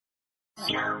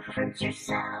Go fruit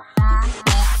yourself.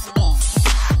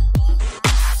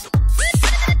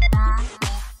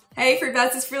 Hey fruit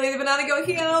bats, it's Frilly the Banana Girl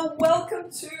here.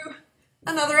 Welcome to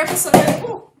another episode.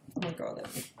 Oh my god,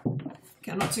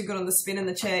 okay, I'm not too good on the spin in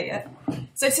the chair yet.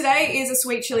 So today is a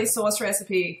sweet chili sauce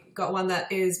recipe. Got one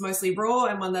that is mostly raw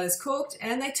and one that is cooked,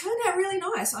 and they turned out really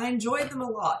nice. I enjoyed them a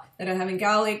lot. They don't have any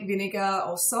garlic, vinegar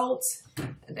or salt.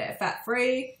 They're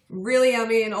fat-free, really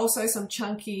yummy, and also some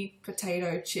chunky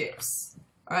potato chips.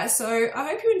 Alright, so I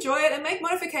hope you enjoy it and make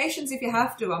modifications if you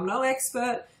have to. I'm no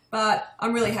expert, but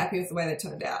I'm really happy with the way they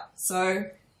turned out. So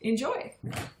enjoy.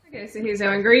 Okay, so here's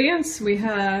our ingredients. We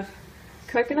have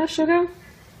coconut sugar,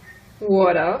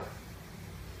 water,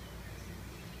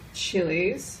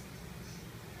 chilies,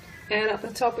 and at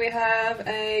the top we have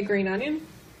a green onion,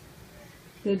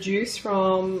 the juice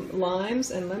from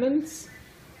limes and lemons.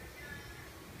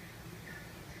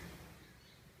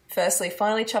 Firstly,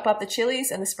 finely chop up the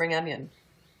chilies and the spring onion.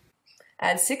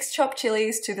 Add 6 chopped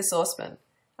chilies to the saucepan,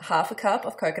 ½ cup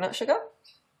of coconut sugar,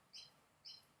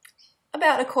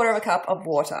 about ¼ cup of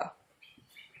water.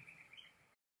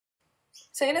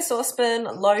 So in a saucepan,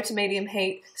 low to medium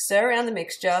heat, stir around the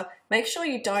mixture. Make sure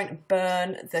you don't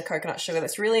burn the coconut sugar.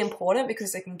 That's really important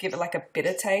because it can give it like a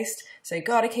bitter taste. So you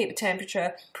got to keep the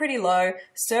temperature pretty low,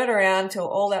 stir it around until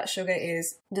all that sugar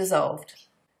is dissolved.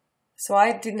 So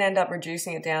I didn't end up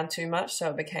reducing it down too much,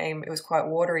 so it was quite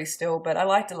watery still, but I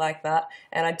liked it like that.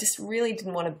 And I just really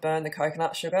didn't want to burn the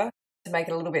coconut sugar. To make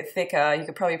it a little bit thicker, you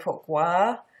could probably put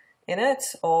guar in it,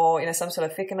 or some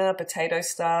sort of thickener, potato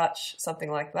starch,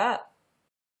 something like that.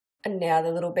 And now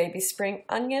the little baby spring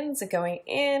onions are going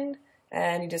in,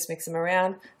 and you just mix them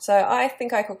around. So I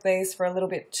think I cooked these for a little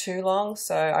bit too long,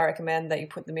 so I recommend that you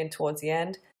put them in towards the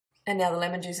end. And now the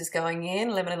lemon juice is going in,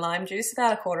 lemon and lime juice,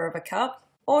 about ¼ cup.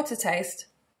 Or to taste.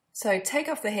 So take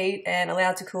off the heat and allow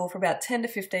it to cool for about 10 to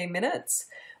 15 minutes,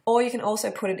 or you can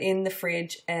also put it in the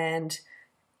fridge and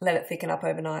let it thicken up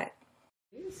overnight.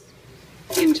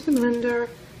 Into the blender.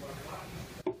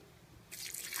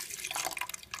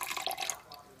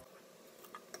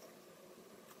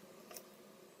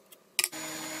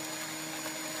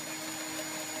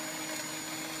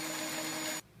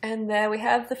 And there we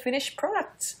have the finished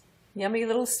product. Yummy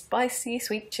little spicy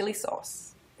sweet chili sauce.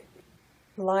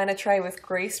 Line a tray with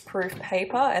grease-proof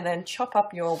paper and then chop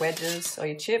up your wedges or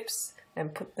your chips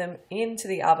and put them into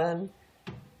the oven.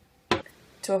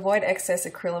 To avoid excess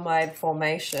acrylamide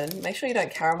formation, make sure you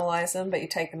don't caramelize them, but you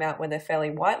take them out when they're fairly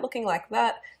white looking like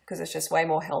that, because it's just way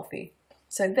more healthy.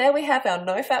 So there we have our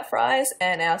no-fat fries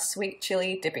and our sweet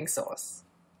chili dipping sauce.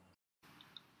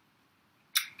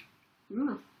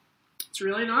 It's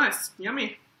really nice.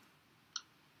 Yummy.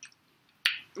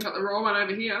 I've got the raw one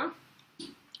over here.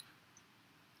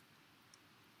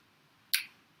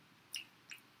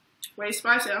 Way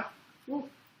spicier. Ooh.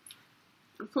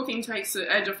 The cooking takes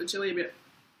the edge off the chili a bit.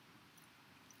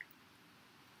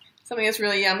 Something that's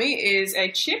really yummy is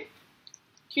a chip,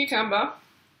 cucumber,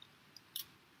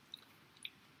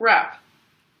 wrap.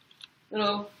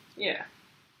 Little, yeah.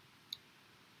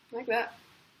 Like that.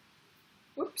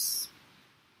 Whoops.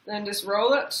 Then just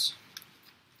roll it.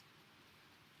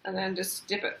 And then just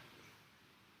dip it.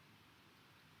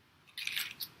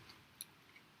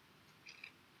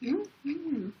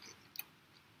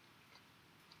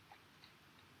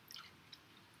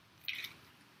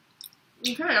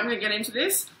 Okay, I'm going to get into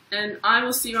this, and I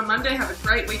will see you on Monday. Have a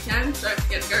great weekend. Don't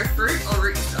forget to go fruit or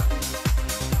root yourself.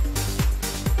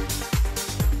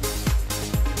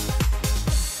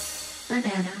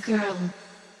 Banana Girl.